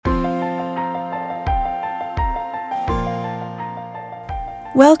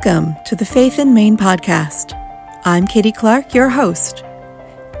Welcome to the Faith in Maine podcast. I'm Katie Clark, your host.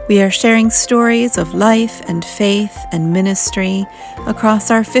 We are sharing stories of life and faith and ministry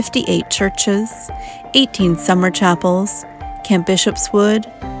across our 58 churches, 18 summer chapels, Camp Bishop's Wood,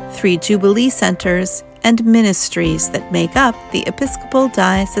 3 Jubilee centers, and ministries that make up the Episcopal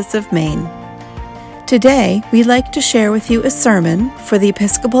Diocese of Maine. Today, we'd like to share with you a sermon for the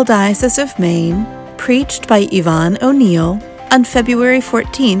Episcopal Diocese of Maine, preached by Yvonne O'Neill on February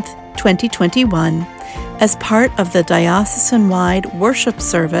 14th, 2021, as part of the diocesan-wide worship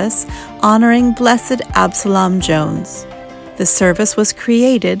service honoring Blessed Absalom Jones. The service was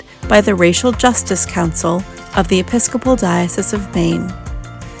created by the Racial Justice Council of the Episcopal Diocese of Maine.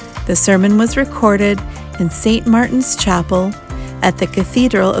 The sermon was recorded in St. Martin's Chapel at the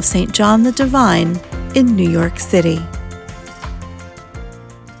Cathedral of St. John the Divine in New York City.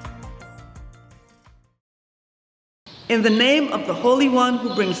 In the name of the Holy One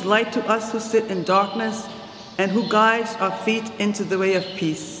who brings light to us who sit in darkness and who guides our feet into the way of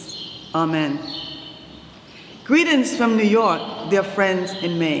peace. Amen. Greetings from New York, dear friends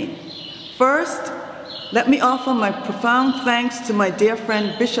in Maine. First, let me offer my profound thanks to my dear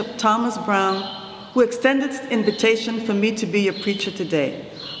friend Bishop Thomas Brown, who extended this invitation for me to be your preacher today.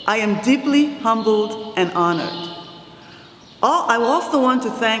 I am deeply humbled and honored. I also want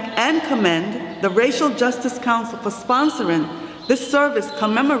to thank and commend the Racial Justice Council for sponsoring this service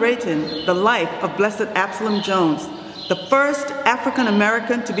commemorating the life of Blessed Absalom Jones, the first African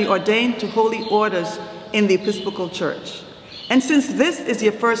American to be ordained to holy orders in the Episcopal Church. And since this is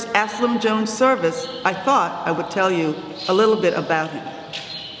your first Absalom Jones service, I thought I would tell you a little bit about him.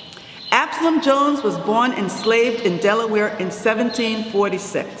 Absalom Jones was born enslaved in Delaware in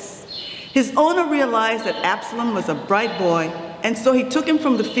 1746. His owner realized that Absalom was a bright boy, and so he took him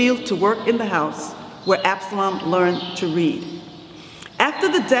from the field to work in the house, where Absalom learned to read. After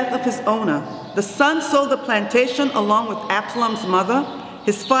the death of his owner, the son sold the plantation along with Absalom's mother,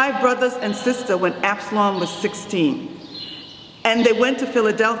 his 5 brothers and sister when Absalom was 16. And they went to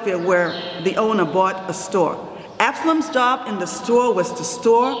Philadelphia, where the owner bought a store. Absalom's job in the store was to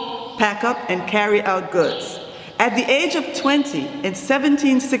store, pack up, and carry out goods. At the age of 20, in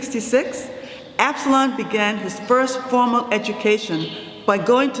 1766, Absalom began his first formal education by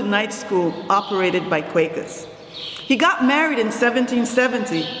going to night school operated by Quakers. He got married in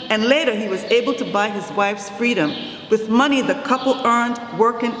 1770, and later he was able to buy his wife's freedom with money the couple earned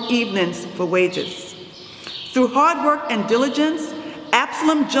working evenings for wages. Through hard work and diligence,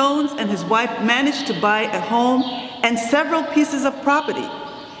 Absalom Jones and his wife managed to buy a home and several pieces of property.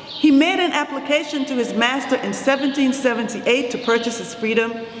 He made an application to his master in 1778 to purchase his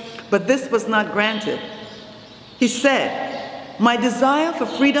freedom, but this was not granted. He said, "My desire for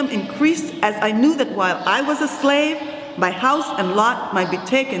freedom increased as I knew that while I was a slave, my house and lot might be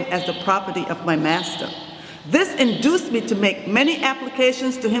taken as the property of my master. This induced me to make many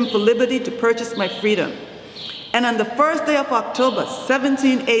applications to him for liberty to purchase my freedom. And on the first day of October,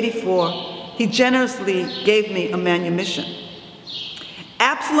 1784, he generously gave me a manumission."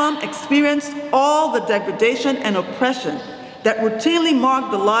 Absalom experienced all the degradation and oppression that routinely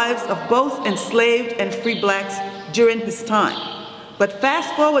marked the lives of both enslaved and free blacks during his time. But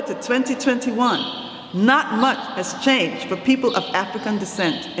fast forward to 2021, not much has changed for people of African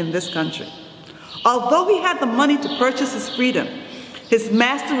descent in this country. Although he had the money to purchase his freedom, his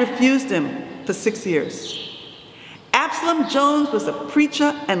master refused him for 6 years. Absalom Jones was a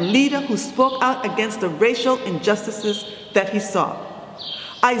preacher and leader who spoke out against the racial injustices that he saw.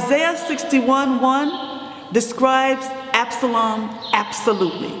 Isaiah 61:1 describes Absalom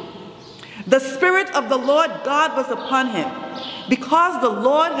absolutely. "The Spirit of the Lord God was upon him, because the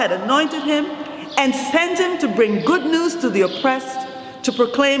Lord had anointed him and sent him to bring good news to the oppressed, to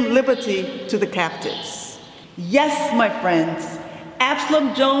proclaim liberty to the captives." Yes, my friends,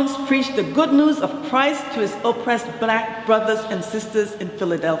 Absalom Jones preached the good news of Christ to his oppressed black brothers and sisters in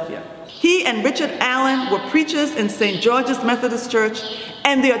Philadelphia. He and Richard Allen were preachers in St. George's Methodist Church,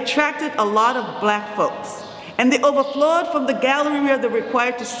 and they attracted a lot of black folks. And they overflowed from the gallery where they were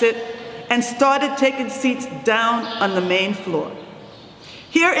required to sit and started taking seats down on the main floor.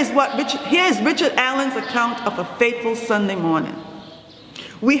 Here is Richard Allen's account of a fateful Sunday morning.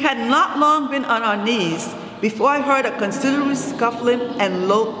 "We had not long been on our knees before I heard a considerable scuffling and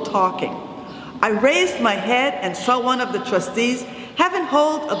low talking. I raised my head and saw one of the trustees having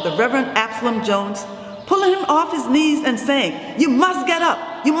hold of the Reverend Absalom Jones, pulling him off his knees and saying, 'You must get up.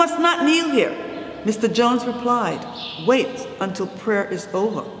 You must not kneel here.' Mr. Jones replied, 'Wait until prayer is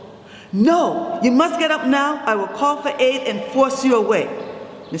over.' 'No, you must get up now. I will call for aid and force you away.'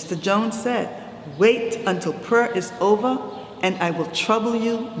 Mr. Jones said, 'Wait until prayer is over, and I will trouble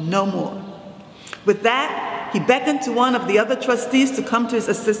you no more." With that, he beckoned to one of the other trustees to come to his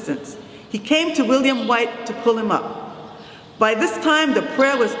assistance. He came to William White to pull him up. By this time, the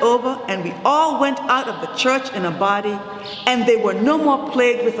prayer was over, and we all went out of the church in a body, and they were no more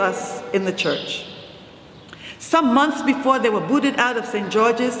plagued with us in the church. Some months before they were booted out of St.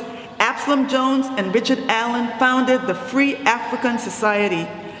 George's, Absalom Jones and Richard Allen founded the Free African Society,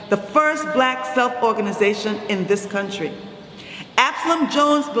 the first black self-organization in this country. Absalom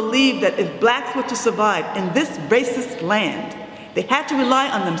Jones believed that if blacks were to survive in this racist land, they had to rely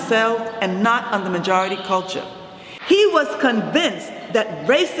on themselves and not on the majority culture. He was convinced that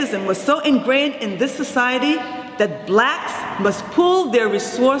racism was so ingrained in this society that blacks must pool their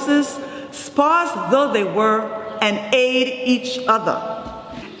resources, sparse though they were, and aid each other.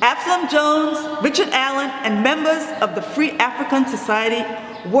 Absalom Jones, Richard Allen, and members of the Free African Society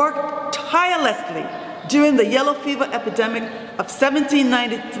worked tirelessly during the yellow fever epidemic of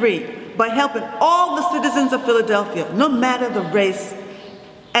 1793 by helping all the citizens of Philadelphia, no matter the race,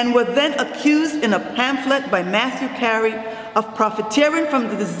 and were then accused in a pamphlet by Matthew Carey of profiteering from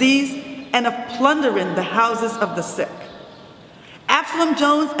the disease and of plundering the houses of the sick. Absalom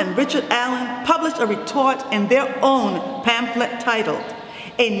Jones and Richard Allen published a retort in their own pamphlet titled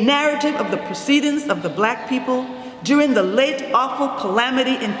 "A Narrative of the Proceedings of the Black People During the Late Awful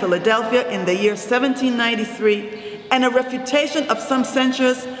Calamity in Philadelphia in the year 1793, and a refutation of some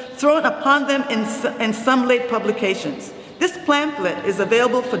censures thrown upon them in some late publications." This pamphlet is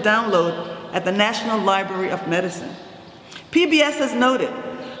available for download at the National Library of Medicine. PBS has noted,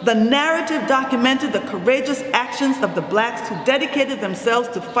 the narrative documented the courageous actions of the blacks who dedicated themselves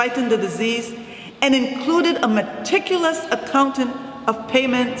to fighting the disease and included a meticulous accounting of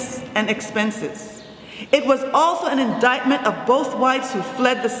payments and expenses. It was also an indictment of both whites who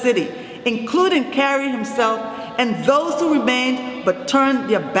fled the city, including Carey himself, and those who remained but turned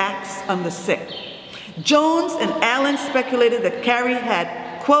their backs on the sick. Jones and Allen speculated that Carey had,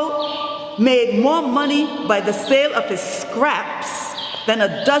 quote, "made more money by the sale of his scraps than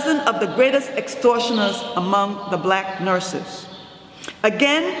a dozen of the greatest extortioners among the black nurses."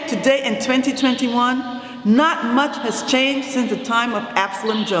 Again, today in 2021, not much has changed since the time of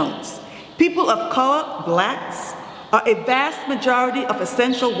Absalom Jones. People of color, blacks, are a vast majority of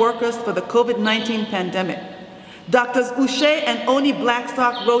essential workers for the COVID-19 pandemic. Doctors Uche and Oni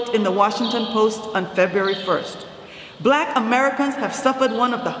Blackstock wrote in the Washington Post on February 1st, "Black Americans have suffered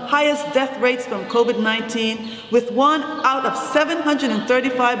one of the highest death rates from COVID-19, with 1 out of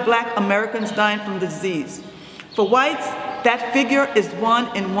 735 black Americans dying from the disease. For whites, that figure is 1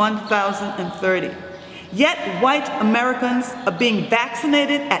 in 1,030. Yet white Americans are being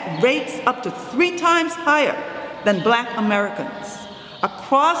vaccinated at rates up to 3 times higher than black Americans.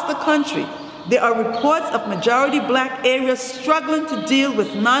 Across the country, there are reports of majority black areas struggling to deal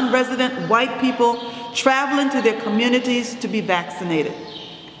with non-resident white people traveling to their communities to be vaccinated."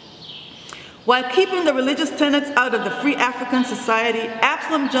 While keeping the religious tenets out of the Free African Society,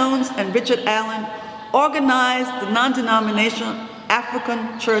 Absalom Jones and Richard Allen organized the non-denominational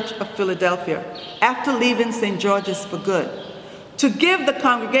African Church of Philadelphia after leaving St. George's for good. To give the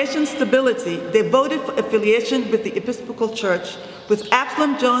congregation stability, they voted for affiliation with the Episcopal Church, with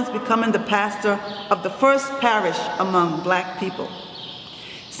Absalom Jones becoming the pastor of the first parish among black people.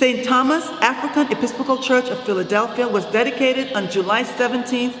 St. Thomas African Episcopal Church of Philadelphia was dedicated on July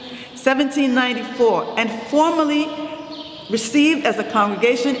 17, 1794, and formally received as a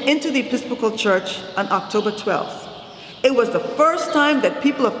congregation into the Episcopal Church on October 12th. It was the first time that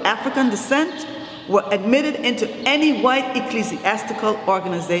people of African descent were admitted into any white ecclesiastical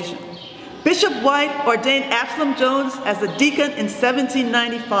organization. Bishop White ordained Absalom Jones as a deacon in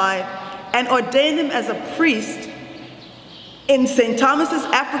 1795 and ordained him as a priest in St. Thomas's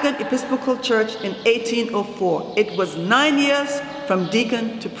African Episcopal Church in 1804. It was 9 years from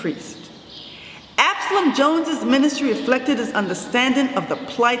deacon to priest. Absalom Jones's ministry reflected his understanding of the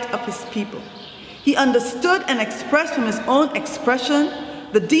plight of his people. He understood and expressed from his own expression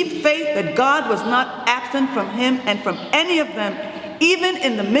the deep faith that God was not absent from him and from any of them, even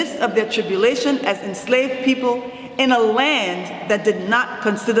in the midst of their tribulation as enslaved people in a land that did not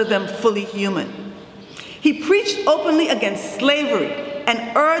consider them fully human. He preached openly against slavery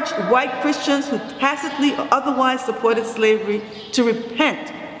and urged white Christians who tacitly or otherwise supported slavery to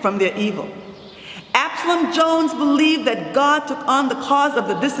repent from their evil. Absalom Jones believed that God took on the cause of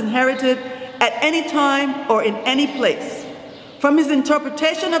the disinherited at any time or in any place. From his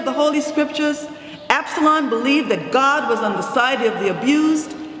interpretation of the Holy Scriptures, Absalom believed that God was on the side of the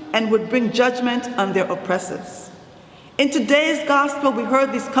abused and would bring judgment on their oppressors. In today's gospel, we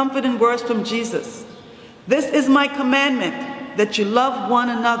heard these comforting words from Jesus. "This is my commandment, that you love one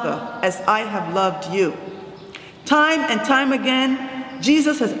another as I have loved you. Time and time again,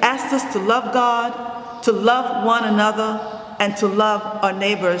 Jesus has asked us to love God, to love one another, and to love our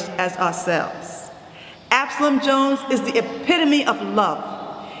neighbors as ourselves. Absalom Jones is the epitome of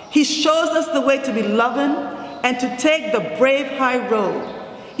love. He shows us the way to be loving and to take the brave high road.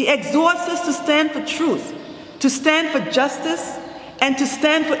 He exhorts us to stand for truth, to stand for justice, and to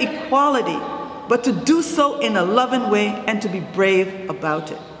stand for equality, but to do so in a loving way and to be brave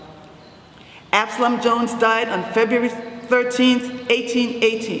about it. Absalom Jones died on February 13th,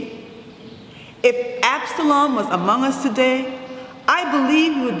 1818. If Absalom was among us today, I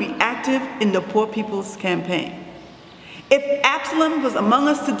believe he would be active in the Poor People's Campaign. If Absalom was among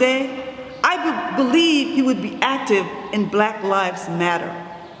us today, I believe he would be active in Black Lives Matter.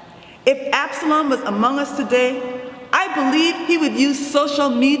 If Absalom was among us today, I believe he would use social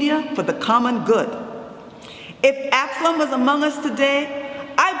media for the common good. If Absalom was among us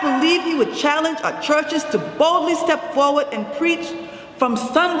today, I believe he would challenge our churches to boldly step forward and preach from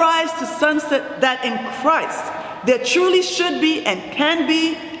sunrise to sunset that in Christ there truly should be and can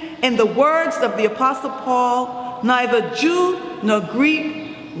be, in the words of the Apostle Paul, neither Jew nor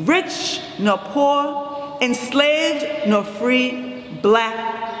Greek, rich nor poor, enslaved nor free,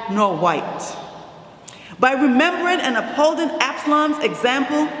 black nor white. By remembering and upholding Absalom's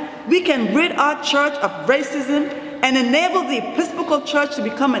example, we can rid our church of racism and enable the Episcopal Church to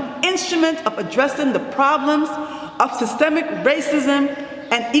become an instrument of addressing the problems of systemic racism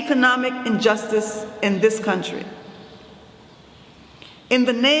and economic injustice in this country. In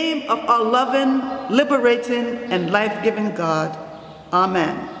the name of our loving, liberating, and life-giving God,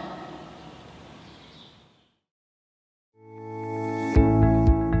 Amen.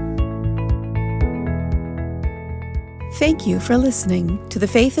 Thank you for listening to the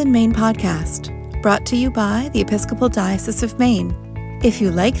Faith in Maine podcast, brought to you by the Episcopal Diocese of Maine. If you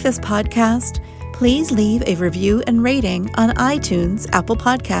like this podcast, please leave a review and rating on iTunes, Apple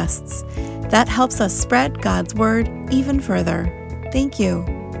Podcasts. That helps us spread God's word even further. Thank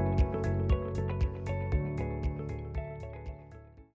you.